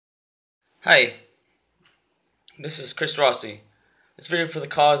Hi, this is Chris Rossi. This video for the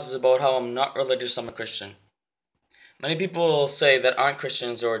cause is about how I'm not religious, I'm a Christian. Many people say that aren't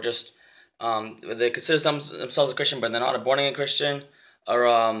Christians or just they consider themselves a Christian but they're not a born again Christian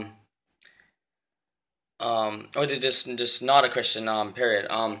or they're just not a Christian period.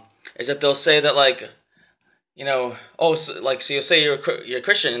 Is that they'll say that like so you'll say you're a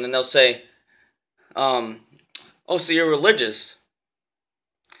Christian and then they'll say um oh, so you're religious.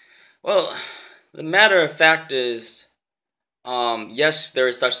 Well, the matter of fact is yes, there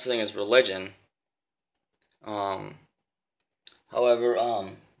is such thing as religion. Um, However,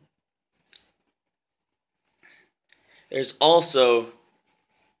 there's also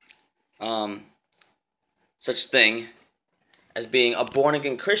um, such thing as being a born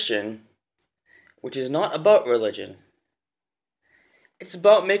again Christian, which is not about religion. It's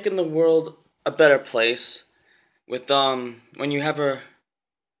about making the world a better place with when you have a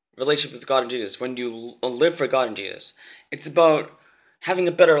relationship with God and Jesus, when you live for God and Jesus. It's about having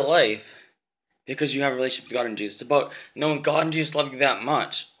a better life because you have a relationship with God and Jesus. It's about knowing God and Jesus love you that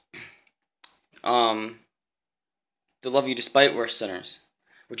much. Um, to love you despite we're sinners.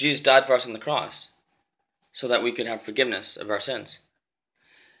 Where Jesus died for us on the cross so that we could have forgiveness of our sins.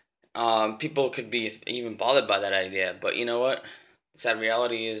 People could be even bothered by that idea, but you know what? The sad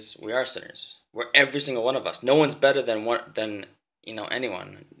reality is we are sinners. We're every single one of us. No one's better than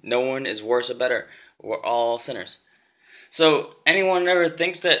anyone. No one is worse or better. We're all sinners. So anyone ever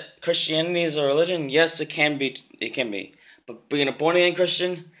thinks that Christianity is a religion? Yes, it can be. It can be. But being a born again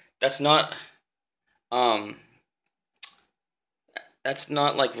Christian, that's not um that's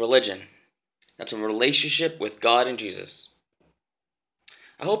not like religion. That's a relationship with God and Jesus.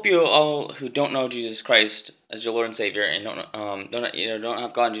 I hope you all who don't know Jesus Christ as your Lord and Savior and don't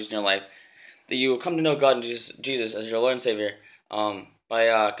have God and Jesus in your life, that you will come to know God and Jesus as your Lord and Savior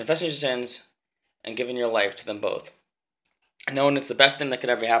by confessing your sins and giving your life to them both. And knowing it's the best thing that could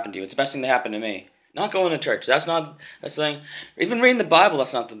ever happen to you. It's the best thing that happened to me. Not going to church. That's the thing. Even reading the Bible.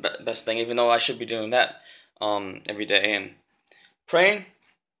 That's not the best thing. Even though I should be doing that every day. And praying.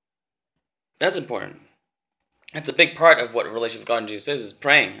 That's important. That's a big part of what a relationship with God and Jesus is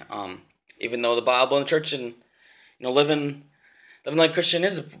praying. Even though the Bible and the church and living like a Christian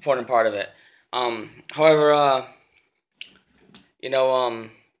is an important part of it. However, you know, um,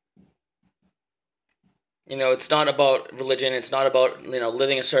 it's not about religion. It's not about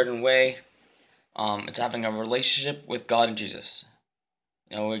living a certain way. It's having a relationship with God and Jesus.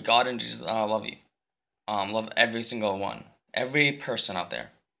 Where God and Jesus love you. Love every single one, every person out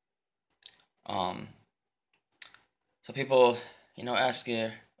there. Um, so people, ask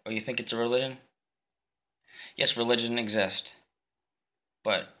you, or you think it's a religion? Yes, religion exists,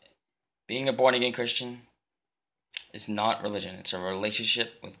 but being a born again Christian is not religion. It's a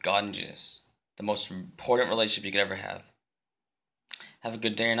relationship with God and Jesus. The most important relationship you could ever have. Have a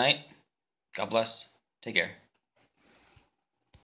good day or night. God bless. Take care.